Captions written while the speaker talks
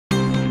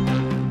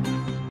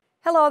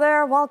Hello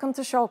there, welcome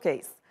to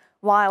Showcase.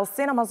 While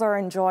cinemas are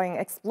enjoying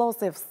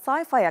explosive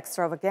sci-fi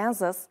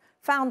extravaganzas,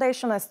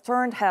 Foundation has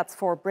turned heads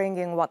for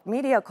bringing what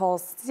media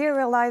calls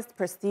serialized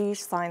prestige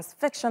science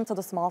fiction to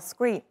the small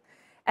screen.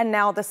 And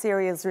now the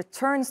series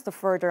returns to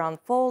further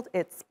unfold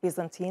its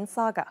Byzantine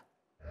saga.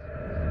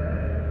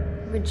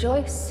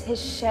 Rejoice,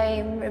 his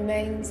shame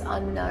remains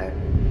unknown,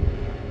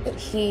 but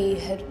he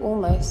had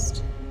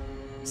almost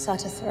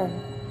sat a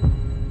throne.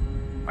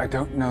 I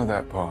don't know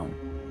that poem.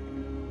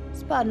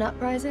 Spartan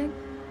uprising?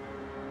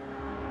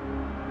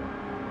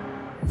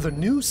 The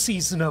new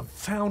season of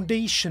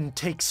Foundation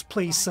takes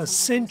place a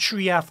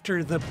century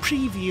after the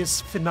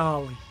previous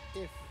finale.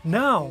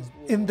 Now,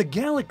 in the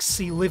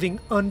galaxy living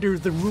under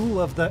the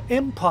rule of the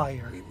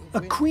Empire,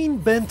 a queen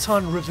bent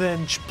on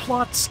revenge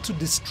plots to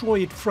destroy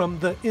it from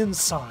the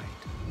inside.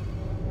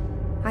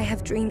 I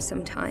have dreams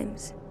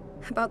sometimes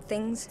about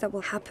things that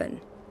will happen,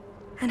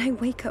 and I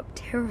wake up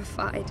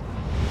terrified.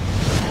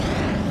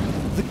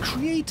 The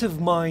creative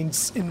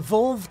minds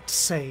involved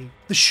say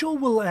the show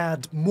will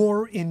add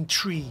more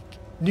intrigue,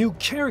 new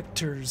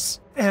characters,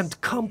 and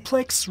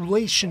complex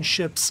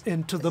relationships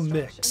into the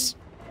mix.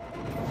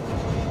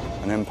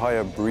 An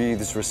empire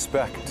breathes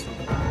respect.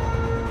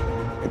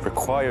 It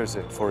requires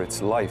it for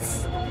its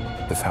life.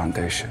 The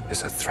Foundation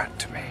is a threat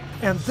to me.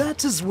 And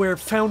that is where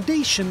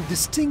Foundation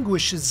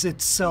distinguishes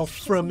itself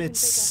from its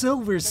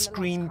silver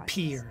screen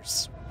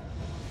peers.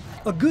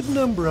 A good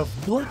number of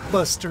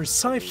blockbuster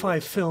sci-fi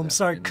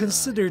films are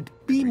considered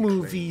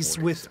B-movies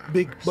with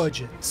big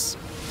budgets.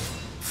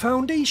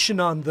 Foundation,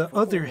 on the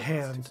other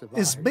hand,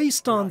 is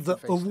based on the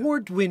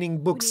award-winning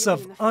books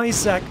of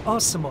Isaac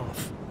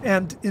Asimov,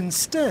 and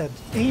instead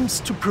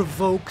aims to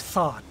provoke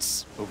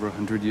thoughts. Over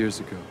 100 years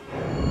ago,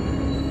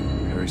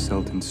 Harry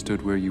Seldon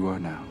stood where you are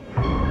now.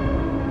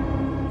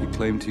 He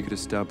claimed he could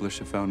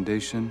establish a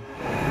foundation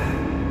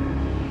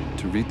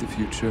to read the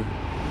future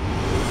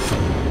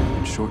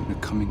and shorten a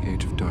coming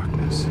age of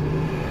darkness.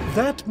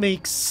 That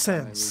makes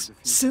sense,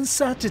 since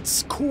at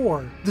its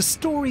core, the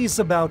story is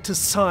about a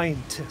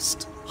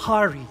scientist,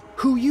 Hari,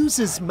 who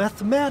uses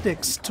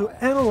mathematics to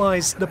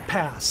analyze the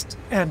past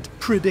and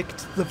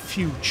predict the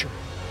future.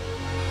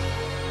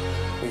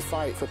 We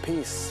fight for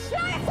peace.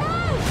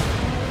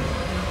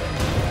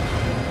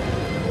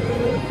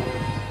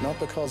 Not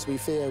because we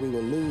fear we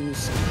will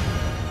lose.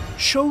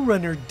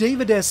 Showrunner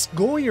David S.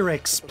 Goyer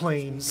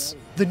explains,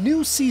 the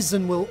new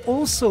season will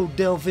also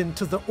delve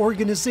into the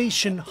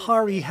organization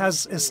Hari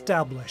has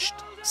established,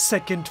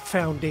 Second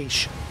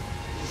Foundation.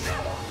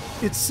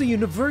 It's a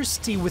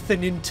university with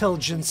an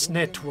intelligence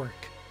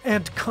network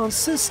and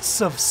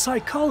consists of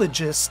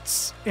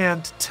psychologists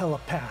and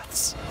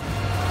telepaths.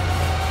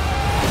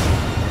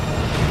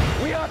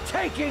 We are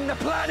taking the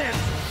planet!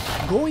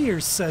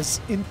 Goyer says,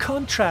 in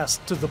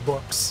contrast to the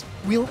books,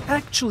 we'll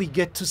actually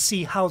get to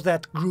see how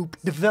that group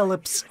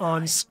develops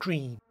on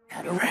screen.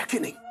 At a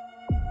reckoning.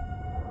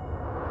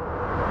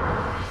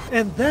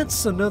 And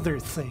that's another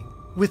thing.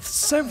 With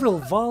several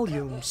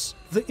volumes,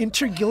 the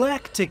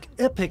intergalactic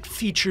epic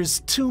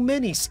features too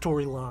many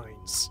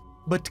storylines.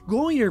 But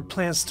Goyer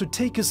plans to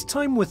take his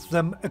time with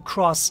them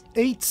across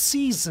 8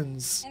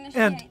 seasons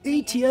and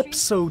 80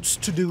 episodes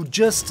to do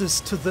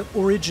justice to the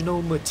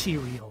original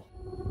material.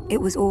 It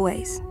was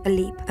always a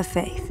leap of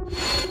faith.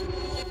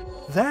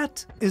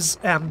 That is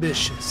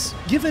ambitious,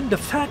 given the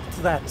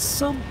fact that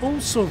some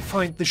also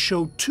find the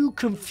show too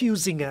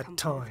confusing at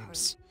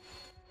times.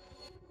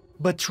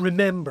 But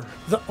remember,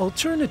 the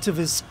alternative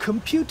is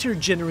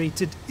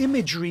computer-generated,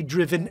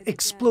 imagery-driven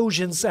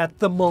explosions at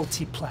the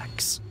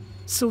multiplex.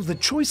 So the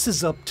choice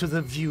is up to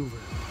the viewer.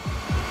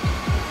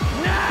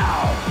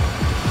 Now!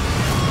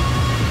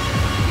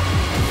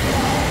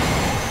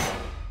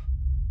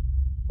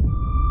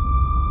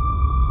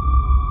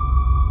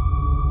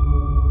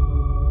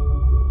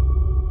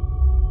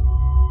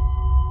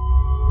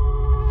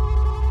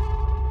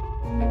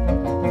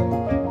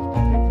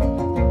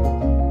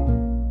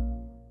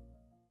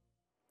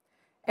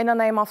 In the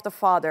Name of the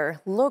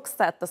Father looks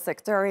at the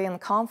sectarian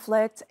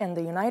conflict in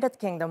the United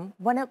Kingdom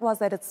when it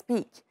was at its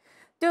peak.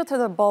 Due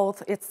to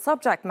both its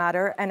subject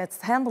matter and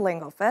its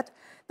handling of it,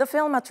 the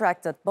film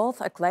attracted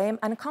both acclaim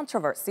and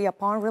controversy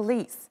upon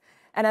release.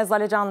 And as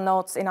Alican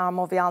notes in our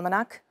movie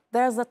almanac,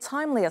 there's a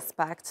timely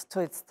aspect to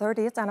its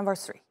 30th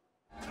anniversary.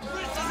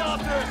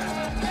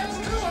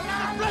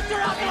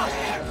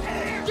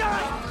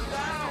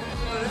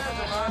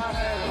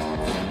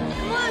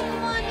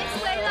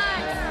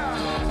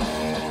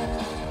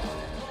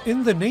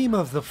 In the Name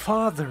of the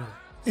Father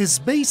is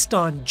based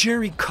on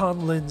Jerry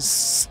Conlon's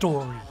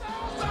story.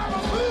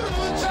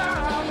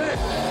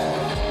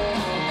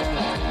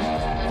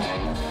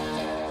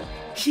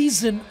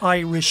 He's an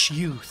Irish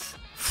youth,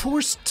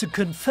 forced to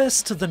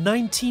confess to the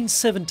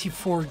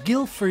 1974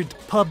 Guildford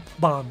pub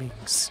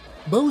bombings.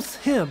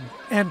 Both him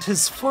and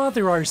his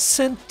father are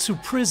sent to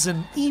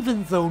prison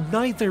even though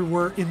neither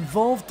were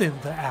involved in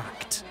the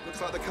act.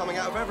 Looks like they're coming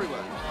out of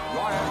everywhere.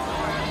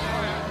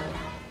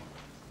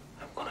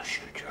 I'm gonna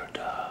shoot your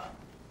dad.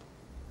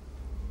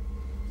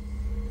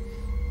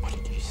 What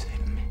did you say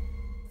to me?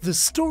 The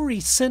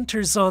story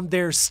centers on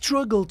their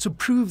struggle to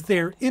prove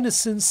their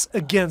innocence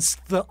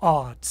against the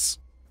odds.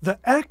 The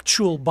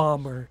actual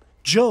bomber,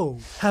 Joe,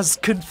 has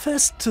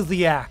confessed to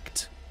the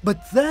act,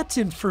 but that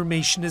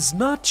information is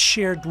not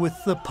shared with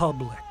the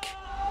public.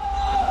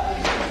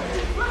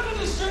 He's ready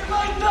to shoot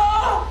my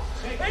dog!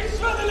 He's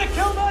ready to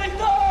kill my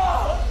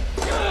dog!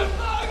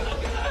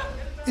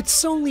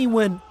 It's only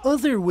when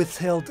other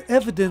withheld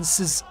evidence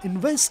is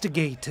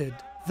investigated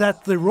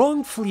that the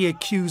wrongfully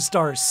accused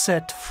are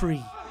set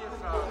free.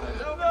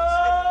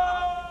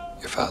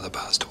 Your father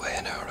passed away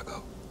an hour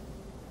ago.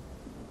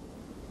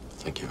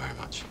 Thank you very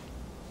much.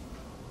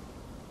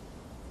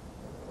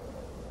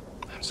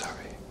 I'm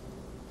sorry.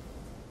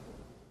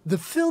 The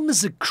film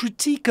is a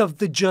critique of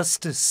the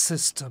justice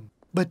system,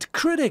 but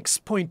critics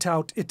point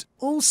out it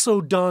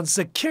also dons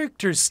a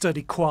character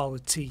study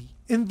quality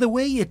in the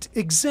way it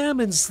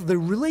examines the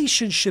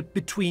relationship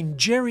between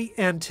Jerry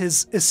and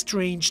his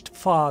estranged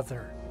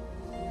father.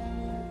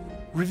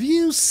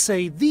 Reviews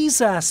say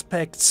these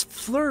aspects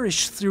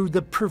flourish through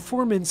the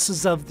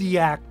performances of the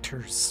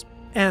actors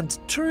and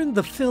turn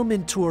the film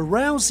into a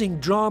rousing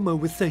drama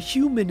with a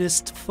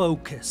humanist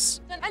focus.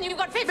 And you've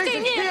got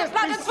 15 years of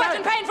blood and sweat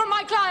and pain from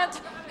my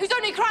client, whose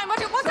only crime was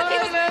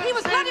he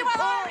was bloody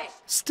well Irish.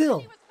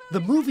 Still,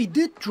 the movie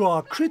did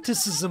draw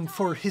criticism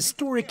for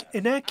historic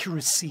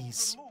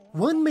inaccuracies.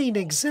 One main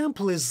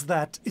example is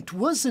that it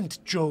wasn't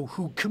Joe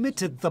who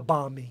committed the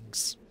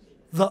bombings.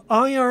 The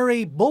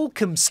IRA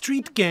Bolcom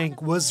street gang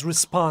was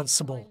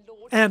responsible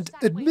and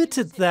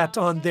admitted that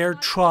on their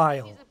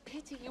trial.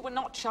 You were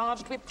not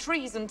charged with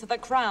treason to the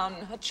crown,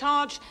 a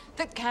charge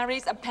that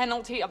carries a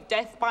penalty of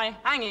death by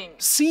hanging.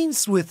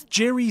 Scenes with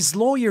Jerry's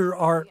lawyer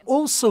are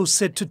also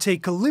said to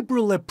take a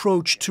liberal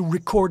approach to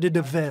recorded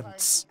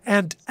events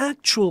and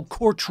actual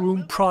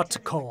courtroom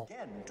protocol.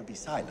 To be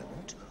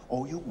silent,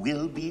 or you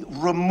will be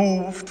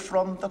removed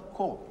from the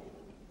court.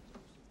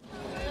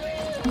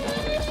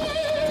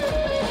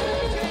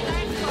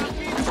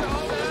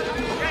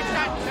 Get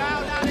that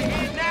child out of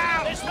here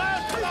now! It's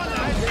not, come on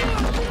now!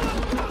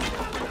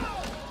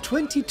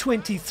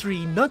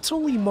 2023 not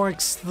only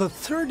marks the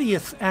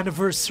 30th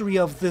anniversary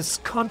of this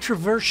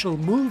controversial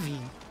movie,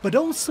 but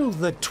also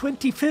the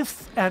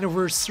 25th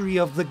anniversary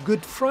of the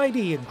Good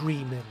Friday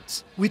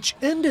Agreement, which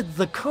ended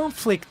the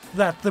conflict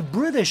that the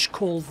British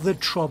called the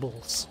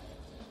Troubles.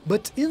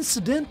 But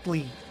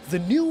incidentally, the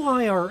new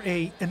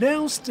IRA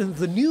announced in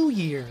the new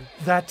year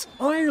that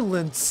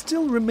Ireland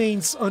still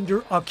remains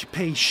under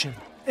occupation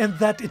and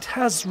that it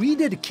has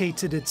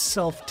rededicated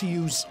itself to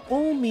use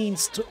all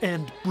means to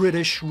end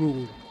British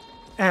rule.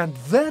 And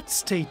that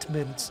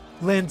statement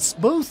lends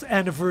both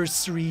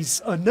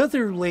anniversaries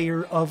another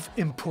layer of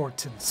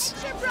importance.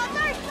 Your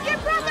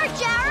brother,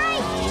 Jerry!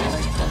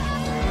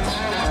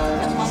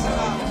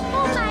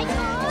 Oh my God!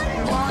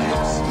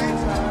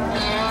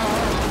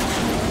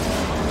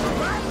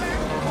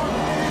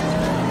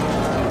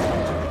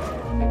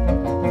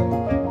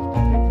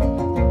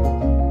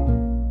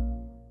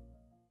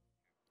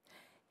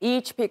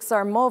 Each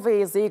Pixar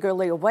movie is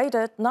eagerly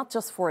awaited, not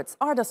just for its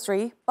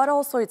artistry, but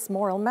also its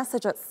moral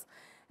messages.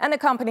 And the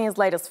company's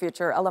latest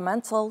feature,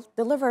 Elemental,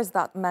 delivers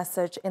that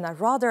message in a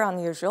rather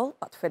unusual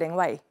but fitting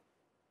way.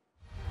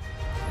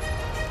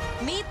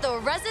 Meet the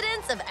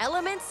residents of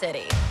Element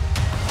City.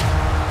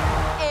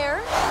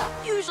 Air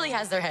usually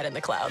has their head in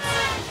the clouds.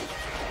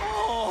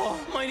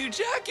 Oh, my new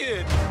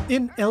jacket!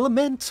 In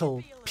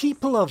Elemental,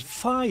 people of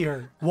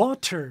fire,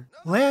 water,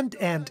 land,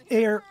 and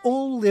air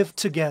all live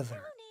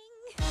together.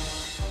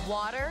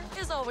 Water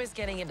is always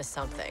getting into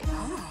something.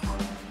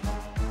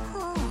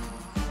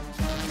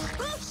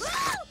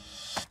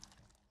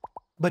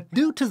 But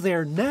due to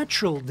their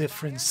natural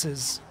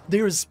differences,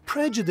 there is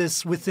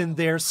prejudice within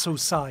their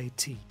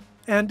society.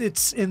 And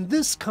it's in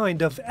this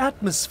kind of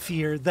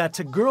atmosphere that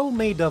a girl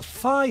made of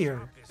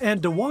fire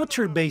and a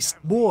water-based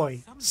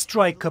boy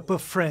strike up a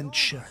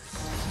friendship.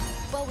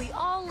 But we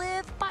all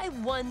live by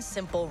one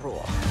simple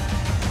rule.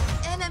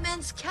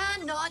 Elements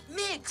cannot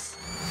mix.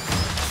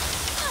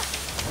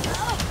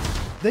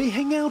 They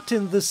hang out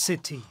in the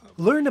city,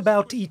 learn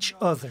about each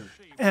other,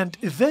 and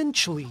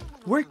eventually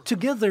work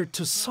together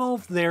to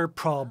solve their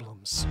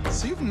problems.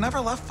 So you've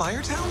never left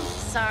Firetown?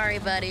 Sorry,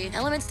 buddy.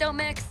 Elements don't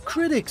mix.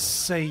 Critics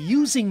say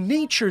using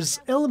nature's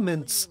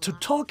elements to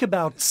talk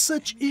about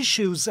such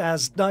issues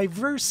as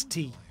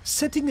diversity,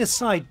 setting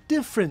aside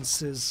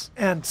differences,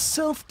 and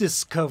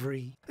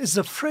self-discovery is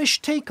a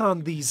fresh take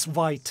on these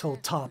vital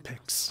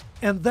topics,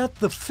 and that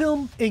the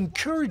film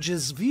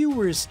encourages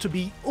viewers to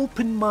be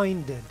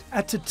open-minded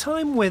at a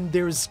time when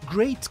there's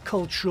great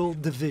cultural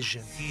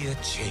division. See a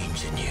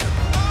change in you.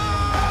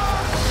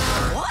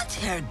 What,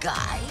 hair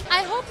guy?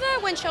 I hope that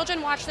when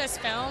children watch this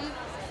film,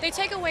 they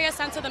take away a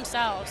sense of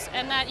themselves,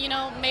 and that, you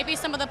know, maybe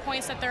some of the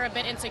points that they're a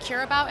bit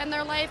insecure about in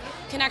their life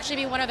can actually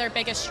be one of their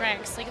biggest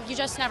strengths. Like, you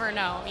just never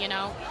know, you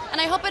know?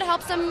 And I hope it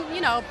helps them, you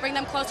know, bring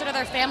them closer to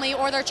their family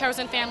or their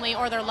chosen family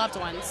or their loved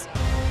ones.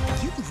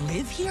 You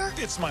live here?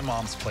 It's my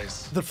mom's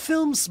place. The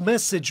film's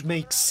message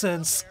makes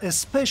sense,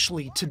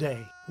 especially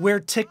today. where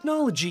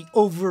technology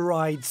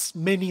overrides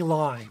many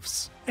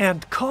lives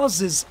and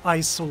causes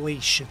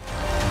isolation.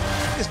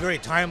 It's very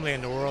timely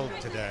in the world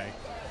today.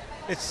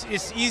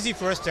 It's easy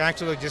for us to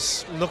actually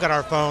just look at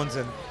our phones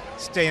and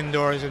stay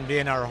indoors and be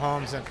in our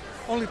homes and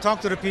only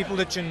talk to the people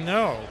that you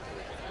know.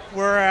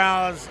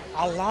 Whereas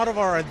a lot of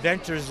our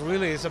adventures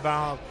really is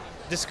about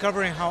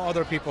discovering how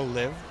other people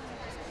live.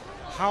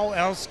 How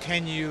else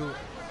can you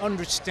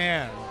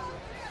understand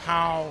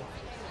how,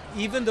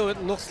 even though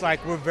it looks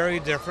like we're very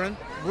different,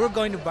 we're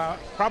going to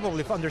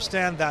probably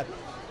understand that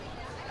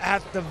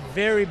at the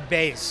very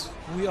base,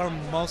 we are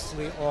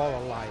mostly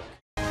all alike.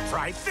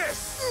 Try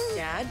this!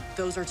 Dad,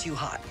 those are too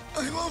hot.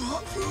 I love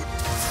hot food.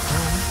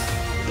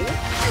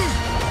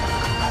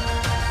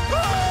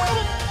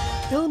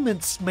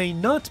 Elements may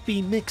not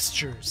be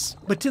mixtures,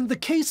 but in the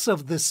case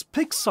of this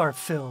Pixar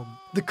film,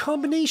 the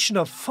combination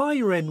of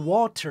fire and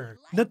water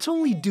not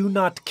only do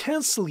not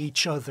cancel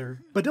each other,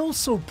 but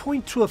also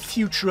point to a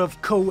future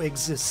of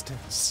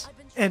coexistence.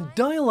 And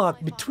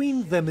dialogue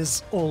between them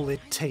is all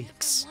it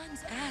takes.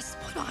 Once asked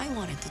what I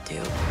wanted to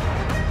do.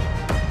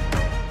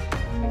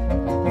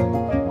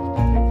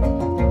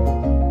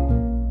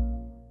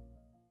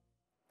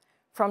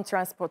 From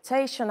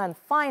transportation and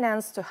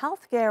finance to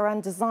healthcare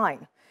and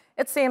design,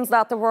 it seems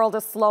that the world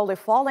is slowly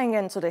falling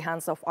into the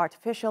hands of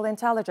artificial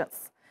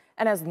intelligence.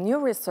 And as new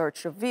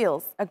research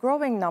reveals, a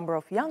growing number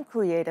of young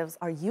creatives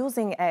are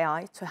using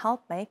AI to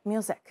help make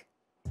music.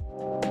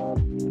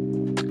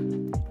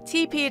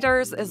 T.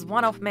 Peters is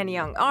one of many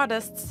young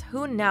artists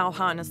who now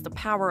harness the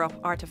power of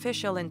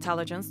artificial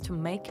intelligence to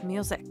make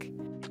music.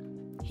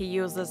 He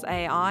uses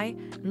AI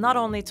not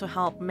only to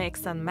help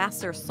mix and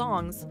master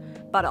songs,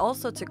 but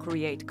also to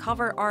create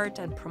cover art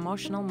and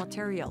promotional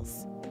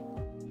materials.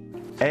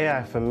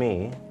 AI for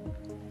me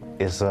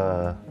is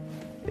the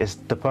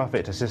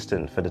perfect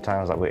assistant for the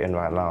times that we're in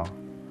right now.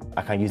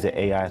 I can use the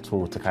AI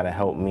tool to kind of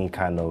help me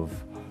kind of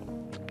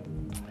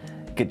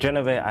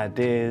generate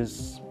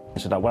ideas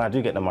so that when I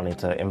do get the money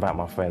to invite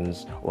my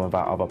friends or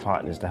invite other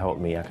partners to help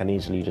me, I can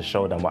easily just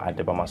show them what I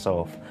did by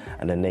myself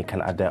and then they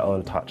can add their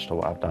own touch to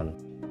what I've done.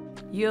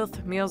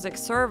 Youth Music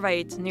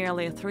surveyed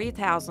nearly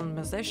 3,000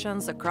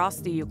 musicians across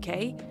the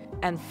UK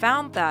and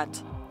found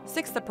that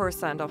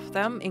 60% of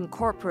them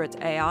incorporate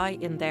AI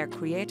in their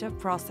creative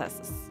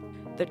processes.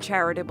 The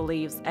charity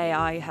believes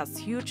AI has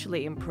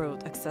hugely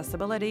improved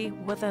accessibility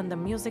within the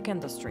music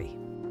industry.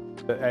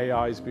 The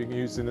AI is being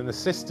used in an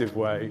assistive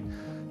way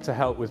to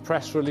help with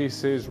press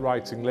releases,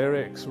 writing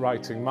lyrics,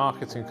 writing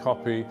marketing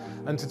copy,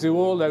 and to do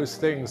all those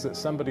things that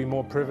somebody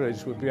more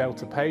privileged would be able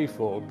to pay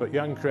for, but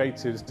young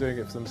creatives doing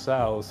it for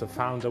themselves have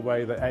found a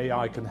way that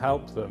AI can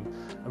help them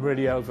and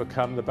really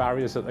overcome the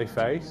barriers that they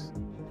face.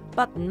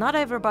 But not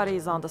everybody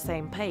is on the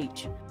same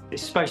page.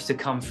 It's supposed to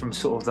come from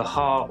sort of the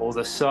heart or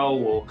the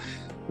soul, or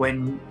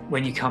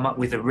when you come up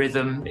with a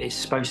rhythm, it's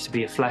supposed to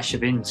be a flash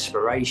of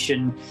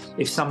inspiration.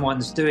 If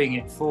someone's doing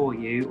it for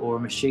you or a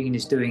machine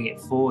is doing it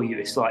for you,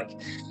 it's like,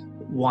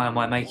 why am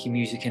I making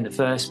music in the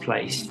first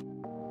place?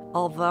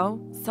 Although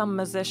some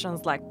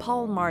musicians like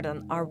Paul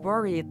Martin are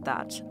worried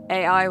that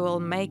AI will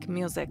make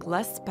music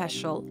less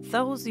special,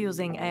 those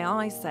using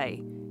AI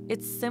say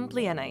it's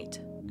simply innate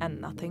and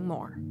nothing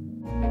more.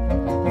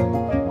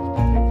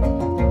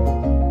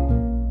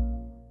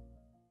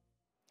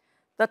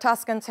 The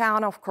Tuscan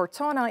town of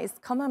Cortona is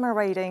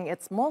commemorating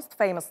its most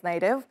famous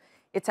native,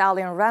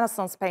 Italian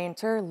Renaissance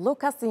painter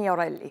Luca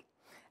Signorelli.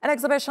 An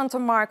exhibition to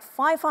mark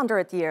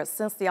 500 years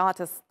since the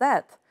artist's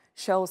death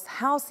shows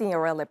how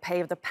Signorelli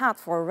paved the path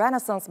for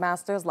Renaissance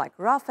masters like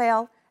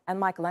Raphael and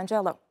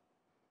Michelangelo.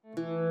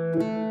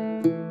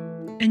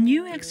 A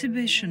new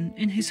exhibition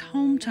in his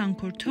hometown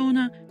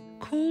Cortona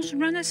calls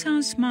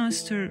Renaissance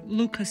master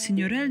Luca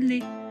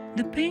Signorelli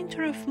the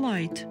painter of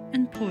light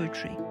and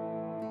poetry.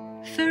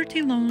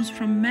 30 loans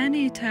from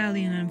many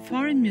Italian and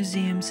foreign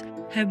museums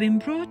have been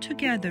brought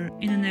together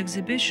in an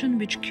exhibition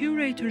which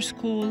curators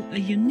call a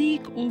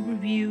unique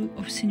overview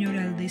of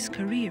Signorelli's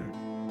career.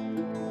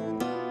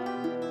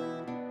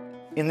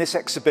 In this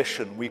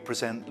exhibition, we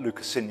present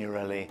Luca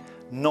Signorelli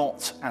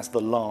not as the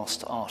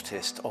last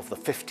artist of the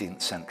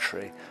 15th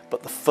century,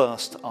 but the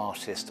first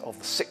artist of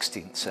the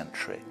 16th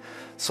century,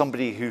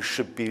 somebody who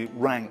should be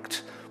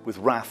ranked with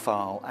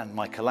Raphael and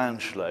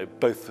Michelangelo,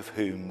 both of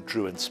whom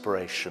drew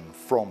inspiration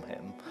from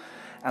him,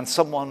 and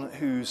someone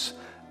whose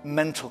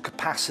mental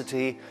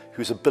capacity,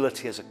 whose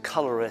ability as a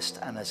colorist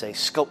and as a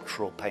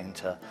sculptural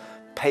painter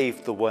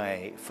paved the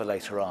way for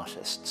later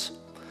artists.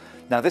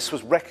 Now, this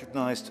was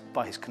recognized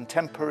by his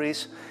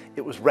contemporaries.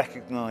 It was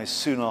recognized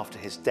soon after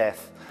his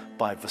death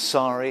by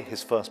Vasari,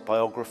 his first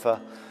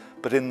biographer,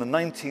 but in the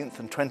 19th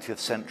and 20th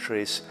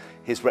centuries,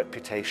 his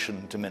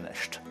reputation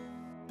diminished.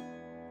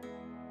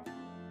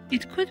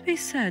 It could be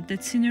said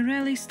that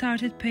Signorelli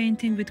started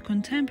painting with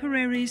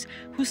contemporaries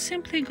who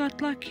simply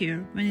got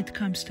luckier when it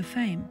comes to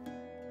fame.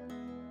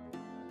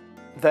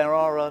 There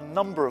are a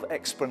number of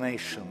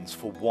explanations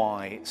for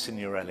why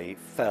Signorelli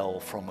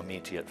fell from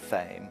immediate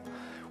fame.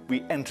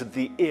 we entered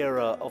the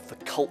era of the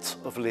cult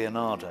of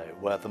Leonardo,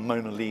 where the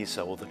Mona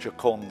Lisa or the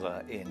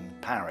Gioconda in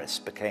Paris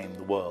became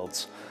the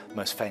world's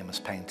most famous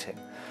painting.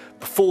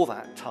 Before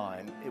that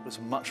time, it was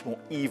a much more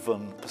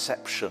even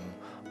perception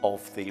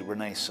of the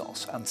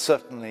Renaissance, and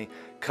certainly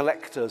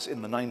collectors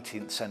in the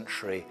 19th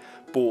century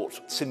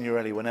bought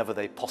Signorelli whenever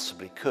they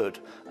possibly could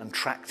and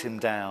tracked him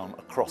down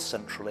across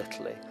central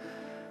Italy.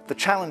 The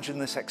challenge in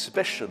this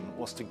exhibition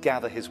was to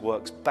gather his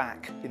works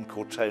back in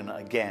Cortona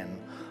again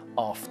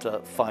after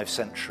 5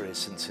 centuries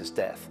since his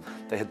death.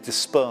 They had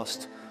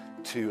dispersed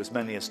to as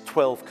many as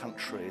 12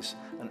 countries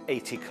and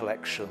 80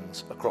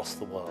 collections across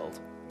the world.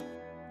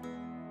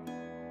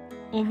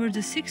 Over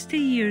the 60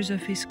 years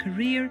of his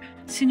career,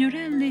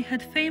 Signorelli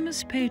had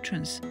famous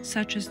patrons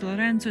such as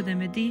Lorenzo de'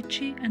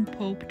 Medici and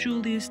Pope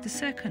Julius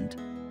II.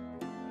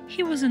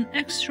 He was an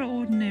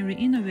extraordinary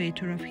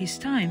innovator of his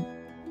time,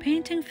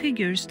 painting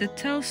figures that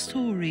tell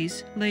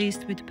stories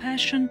laced with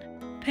passion,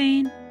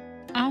 pain,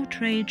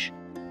 outrage,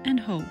 and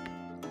hope.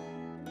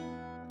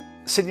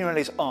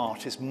 Signorelli's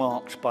art is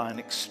marked by an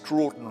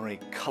extraordinary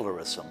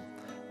colorism,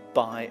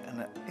 by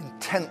an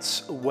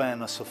intense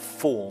awareness of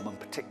form and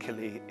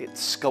particularly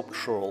its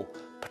sculptural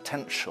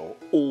potential,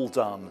 all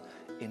done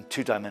in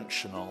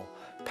two-dimensional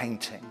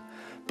painting.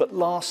 But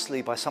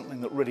lastly, by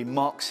something that really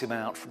marks him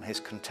out from his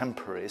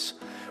contemporaries,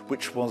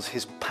 which was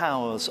his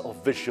powers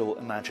of visual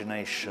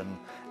imagination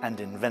and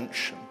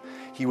invention.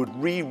 He would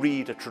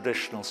reread a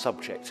traditional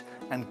subject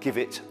and give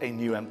it a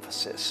new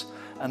emphasis.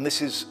 And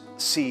this is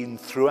seen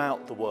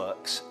throughout the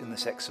works in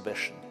this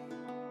exhibition.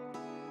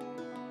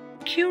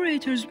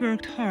 Curators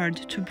worked hard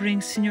to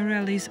bring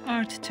Signorelli's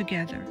art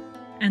together,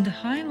 and the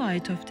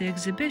highlight of the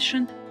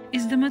exhibition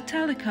is the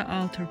Metallica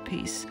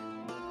altarpiece,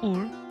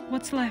 or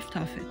what's left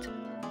of it.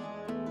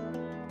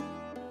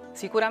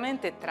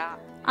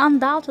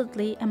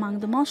 Undoubtedly, among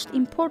the most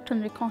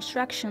important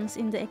reconstructions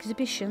in the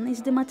exhibition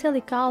is the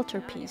Metallica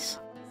altarpiece.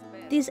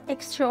 This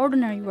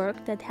extraordinary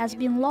work that has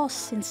been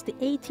lost since the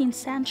 18th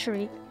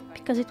century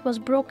because it was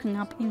broken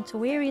up into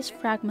various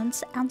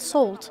fragments and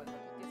sold.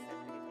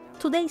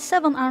 Today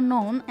 7 are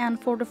known,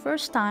 and for the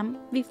first time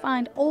we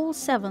find all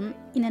 7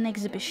 in an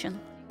exhibition.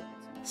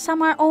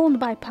 Some are owned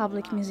by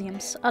public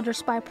museums,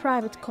 others by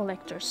private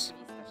collectors.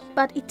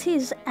 But it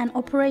is an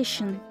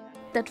operation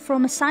that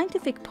from a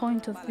scientific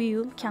point of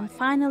view can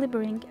finally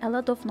bring a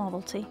lot of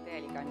novelty.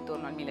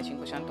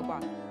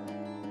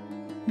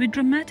 With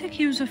dramatic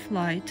use of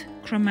light,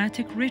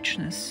 chromatic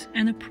richness,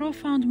 and a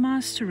profound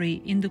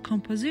mastery in the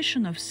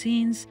composition of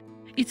scenes,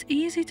 it's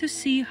easy to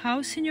see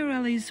how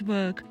Signorelli's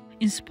work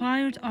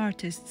inspired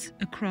artists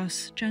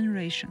across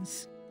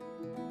generations.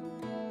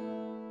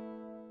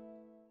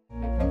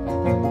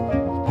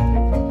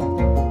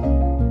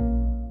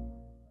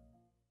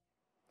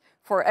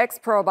 For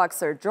ex-pro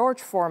boxer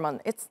George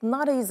Foreman, it's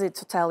not easy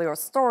to tell your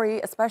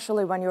story,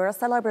 especially when you're a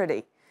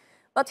celebrity.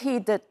 But he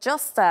did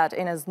just that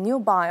in his new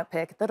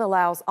biopic that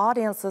allows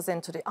audiences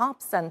into the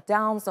ups and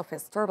downs of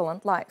his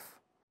turbulent life.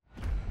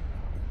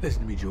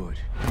 Listen to me, George.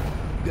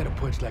 You got a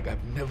punch like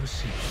I've never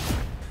seen.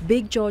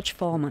 Big George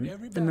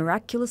Foreman, the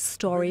miraculous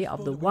story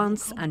of the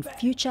once and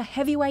future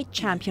heavyweight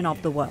champion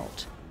of the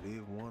world.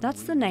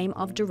 That's the name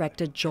of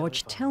director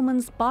George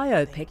Tillman's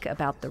biopic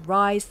about the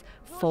rise,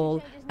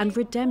 fall, and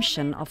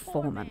redemption of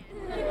Foreman.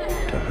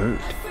 To hurt.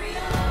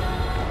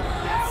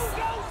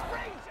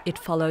 It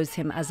follows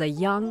him as a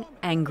young,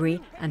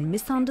 angry, and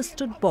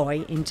misunderstood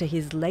boy into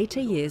his later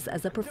years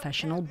as a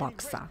professional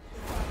boxer.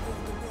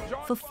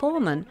 For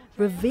Foreman,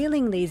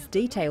 revealing these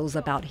details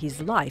about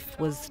his life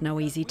was no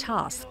easy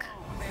task.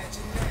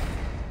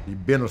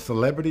 You've been a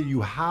celebrity,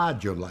 you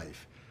hide your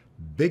life.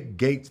 Big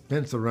gates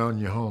fence around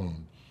your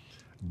home.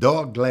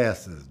 Dark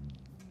glasses,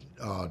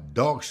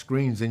 dark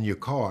screens in your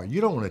car.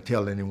 You don't want to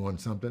tell anyone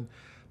something,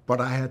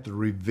 but I had to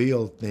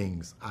reveal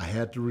things. I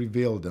had to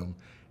reveal them,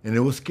 and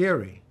it was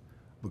scary.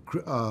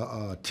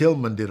 But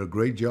Tillman did a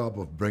great job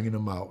of bringing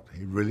them out.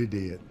 He really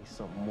did.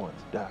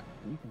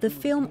 The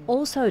film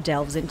also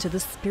delves into the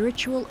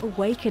spiritual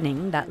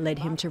awakening that led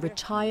him to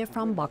retire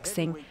from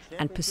boxing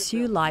and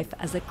pursue life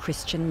as a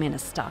Christian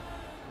minister.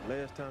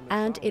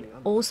 And it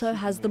also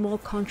has the more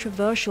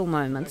controversial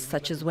moments,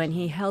 such as when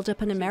he held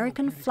up an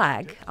American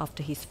flag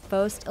after his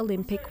first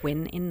Olympic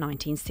win in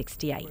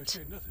 1968.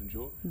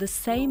 The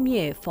same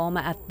year,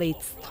 former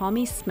athletes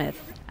Tommy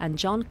Smith and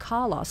John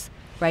Carlos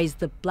raised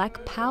the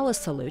Black Power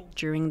salute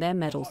during their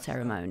medal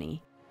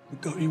ceremony. We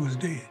thought he was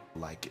dead.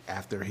 Like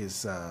after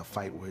his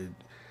fight with,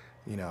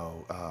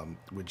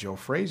 with Joe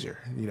Frazier,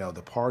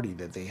 the party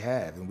that they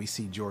have, and we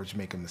see George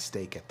make a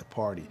mistake at the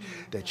party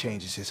that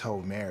changes his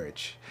whole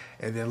marriage.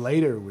 And then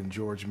later, when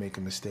George make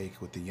a mistake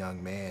with the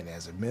young man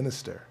as a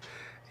minister,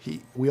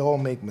 we all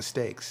make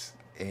mistakes,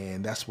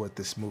 and that's what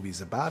this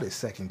movie's about, is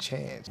second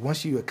chance.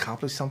 Once you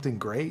accomplish something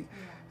great,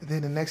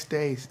 then the next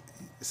day,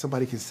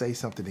 somebody can say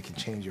something that can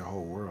change your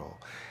whole world.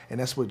 And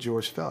that's what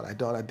George felt. I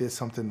thought I did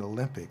something in the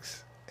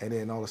Olympics, And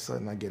then all of a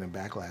sudden I get a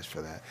backlash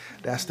for that.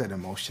 That's that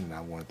emotion that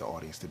I wanted the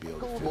audience to be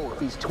able to feel.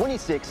 He's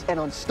 26 and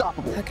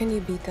unstoppable. How can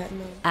you beat that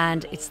move?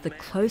 And it's the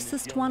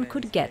closest one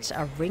could get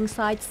a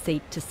ringside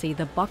seat to see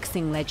the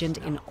boxing legend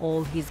in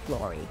all his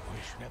glory.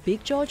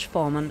 Big George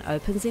Foreman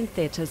opens in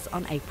theatres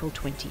on April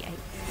 28th.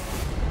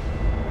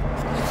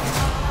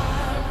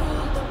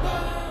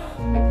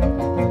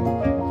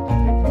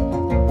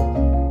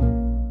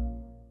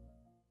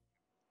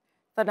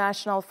 The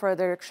National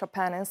Frederick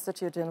Chopin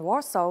Institute in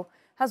Warsaw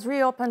has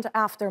reopened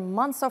after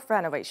months of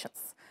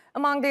renovations.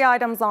 Among the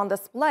items on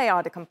display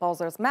are the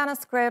composer's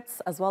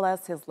manuscripts as well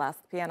as his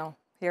last piano.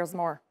 Here's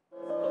more.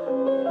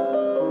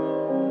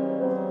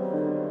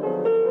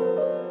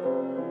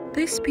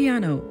 This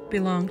piano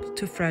belonged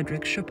to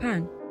Frédéric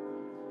Chopin.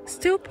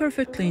 Still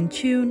perfectly in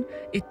tune,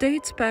 it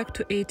dates back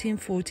to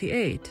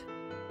 1848.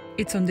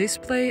 It's on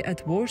display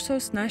at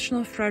Warsaw's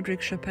National Frederick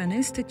Chopin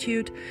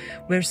Institute,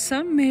 where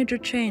some major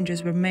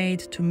changes were made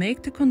to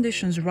make the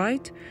conditions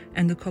right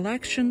and the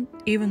collection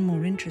even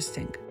more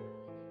interesting.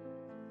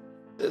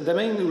 The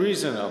main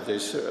reason of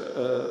this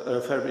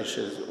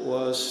refurbishment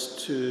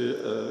was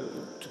to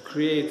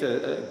create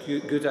a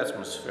good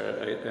atmosphere,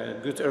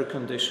 a good air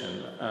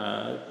condition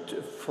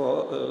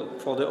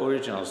for the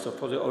originals,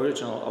 for the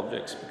original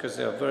objects, because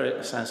they are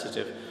very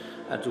sensitive,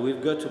 and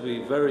we've got to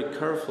be very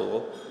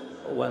careful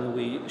when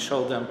we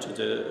show them to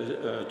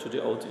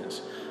the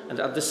audience. And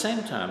at the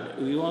same time,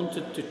 we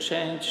wanted to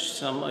change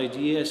some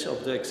ideas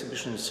of the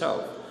exhibition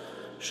itself,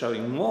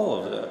 showing more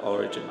of the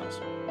originals.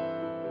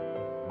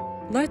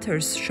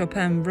 Letters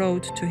Chopin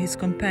wrote to his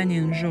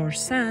companion George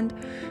Sand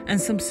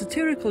and some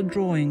satirical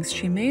drawings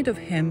she made of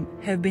him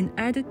have been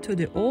added to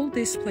the old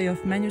display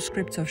of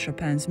manuscripts of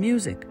Chopin's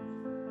music.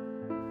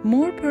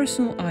 More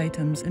personal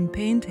items and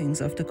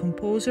paintings of the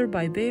composer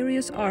by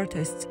various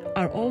artists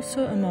are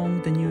also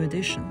among the new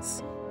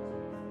additions.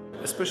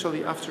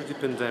 Especially after the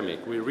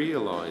pandemic, we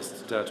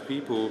realized that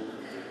people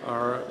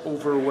are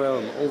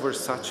overwhelmed,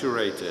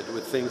 oversaturated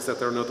with things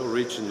that are not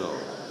original.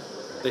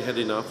 They had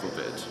enough of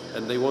it,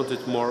 and they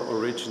wanted more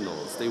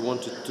originals. They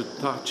wanted to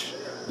touch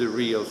the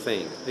real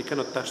thing. They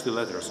cannot touch the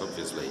letters,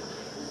 obviously,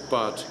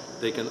 but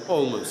they can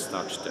almost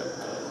touch them.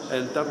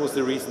 And that was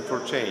the reason for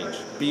change.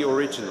 Be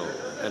original,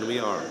 and we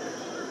are.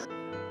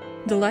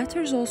 The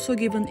letters also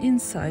give an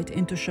insight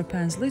into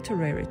Chopin's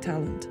literary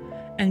talent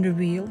and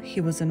reveal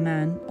he was a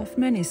man of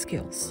many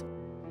skills.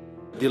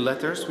 The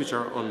letters which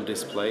are on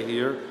display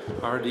here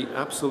are the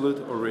absolute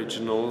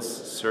originals,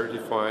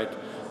 certified,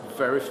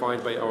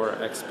 verified by our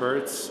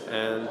experts,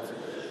 and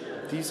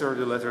these are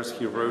the letters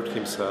he wrote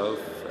himself,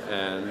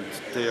 and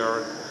they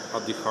are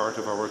at the heart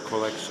of our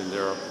collection. They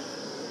are,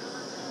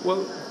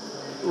 well,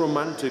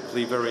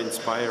 romantically very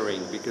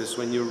inspiring, because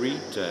when you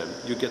read them,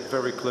 you get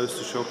very close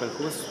to Chopin,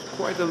 who was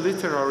quite a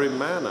literary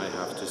man, I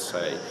have to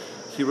say.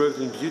 He wrote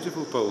in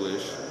beautiful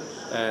Polish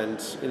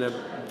and in a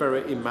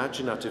very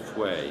imaginative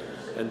way.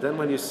 And then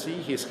when you see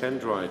his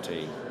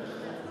handwriting,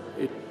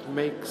 it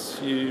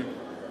makes you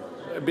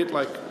a bit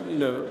like, you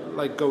know,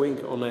 like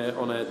going on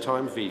a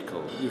time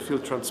vehicle. You feel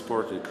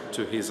transported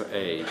to his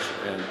age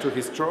and to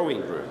his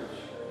drawing room.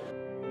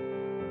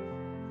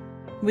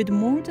 With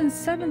more than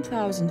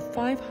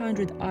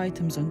 7,500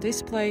 items on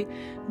display,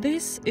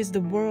 this is the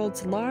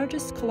world's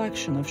largest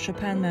collection of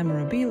Chopin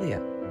memorabilia,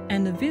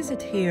 and a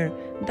visit here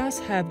does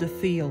have the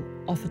feel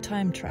of a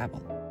time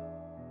travel.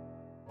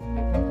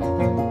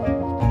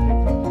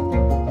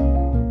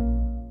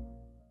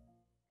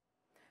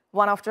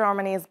 One of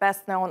Germany's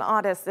best-known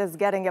artists is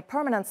getting a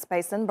permanent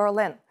space in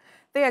Berlin.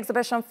 The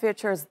exhibition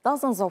features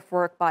dozens of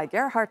work by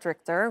Gerard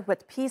Richter,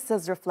 with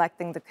pieces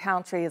reflecting the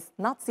country's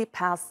Nazi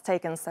past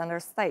taken center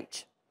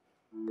stage.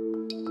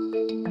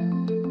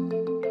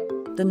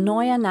 The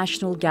Neue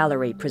National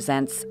Gallery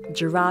presents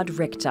Gerard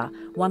Richter,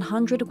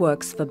 100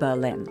 Works for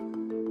Berlin.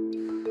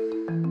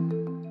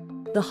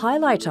 The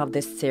highlight of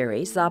this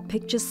series are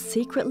pictures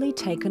secretly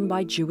taken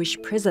by Jewish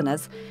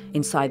prisoners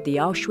inside the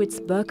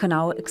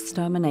Auschwitz-Birkenau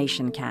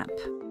extermination camp.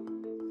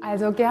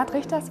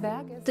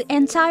 The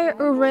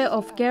entire oeuvre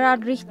of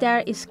Gerard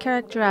Richter is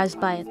characterized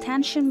by a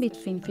tension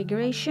between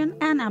figuration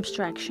and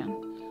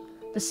abstraction.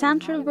 The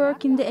central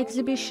work in the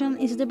exhibition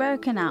is the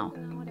Birkenau,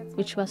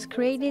 which was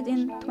created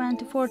in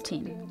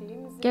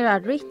 2014.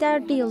 Gerard Richter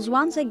deals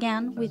once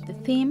again with the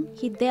theme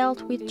he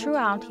dealt with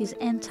throughout his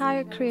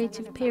entire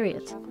creative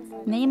period,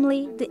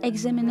 namely the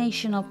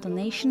examination of the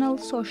National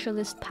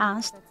Socialist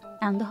past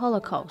and the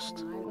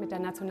Holocaust.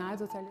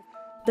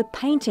 The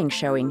painting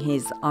showing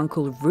his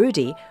Uncle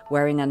Rudi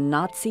wearing a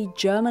Nazi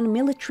German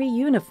military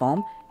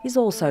uniform is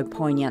also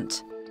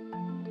poignant,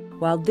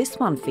 while this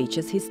one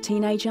features his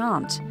teenage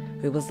aunt,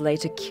 who was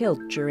later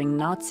killed during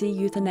Nazi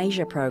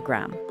euthanasia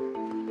program.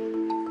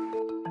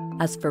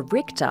 As for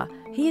Richter,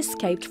 he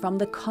escaped from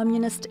the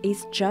communist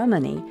East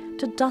Germany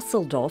to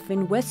Dusseldorf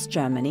in West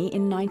Germany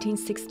in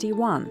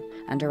 1961,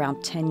 and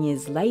around 10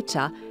 years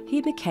later,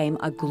 he became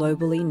a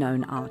globally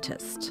known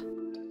artist.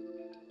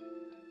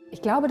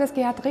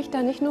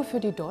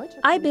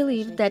 I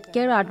believe that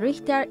Gerard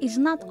Richter is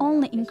not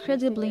only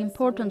incredibly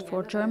important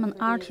for German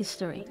art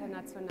history,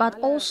 but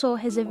also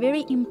has a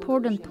very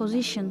important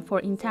position for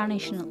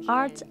international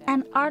art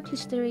and art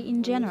history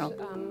in general.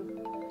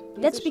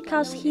 That's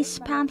because he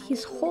spent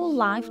his whole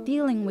life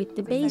dealing with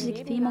the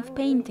basic theme of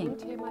painting.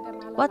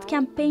 What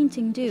can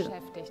painting do?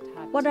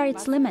 What are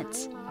its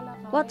limits?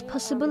 What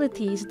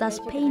possibilities does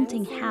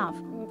painting have?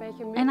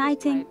 And I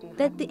think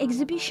that the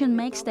exhibition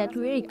makes that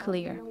very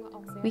clear.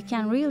 We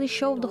can really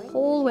show the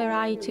whole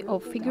variety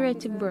of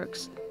figurative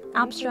works,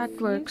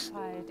 abstract works,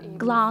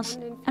 glass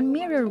and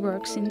mirror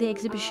works in the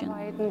exhibition.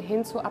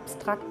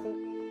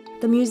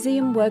 The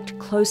museum worked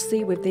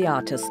closely with the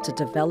artists to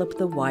develop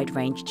the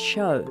wide-ranged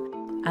show,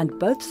 and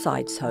both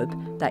sides hope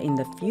that in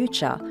the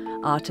future,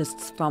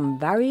 artists from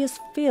various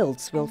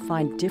fields will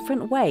find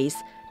different ways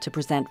to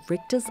present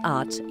Richter's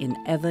art in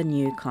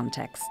ever-new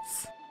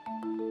contexts.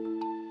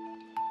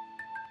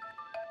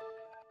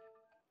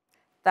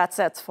 That's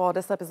it for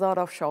this episode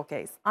of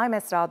Showcase. I'm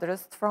Esra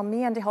Dürüst from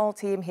me and the whole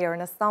team here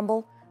in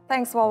Istanbul.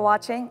 Thanks for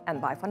watching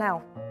and bye for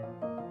now.